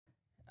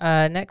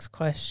Next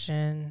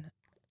question.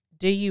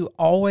 Do you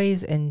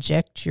always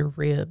inject your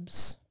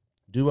ribs?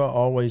 Do I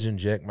always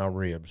inject my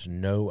ribs?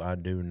 No, I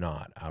do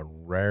not. I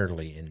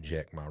rarely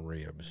inject my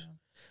ribs.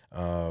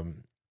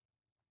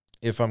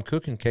 If I'm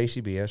cooking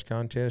KCBS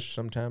contests,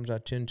 sometimes I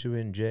tend to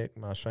inject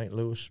my St.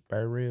 Louis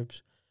spare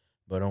ribs.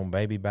 But on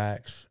baby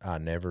backs, I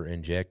never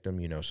inject them.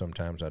 You know,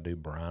 sometimes I do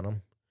brine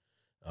them.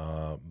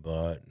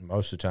 But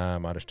most of the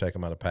time, I just take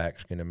them out of the pack,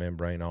 skin the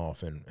membrane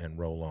off, and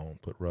roll on,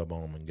 put rub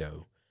on them, and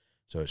go.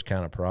 So it's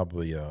kind of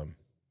probably, I'm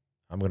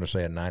going to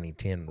say a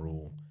 90-10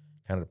 rule.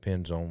 Kind of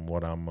depends on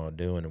what I'm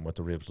doing and what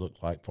the ribs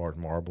look like as far as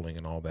marbling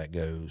and all that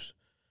goes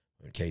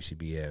in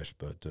KCBS.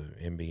 But the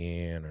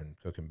MBN and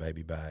cooking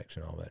baby backs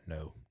and all that,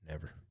 no,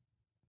 never.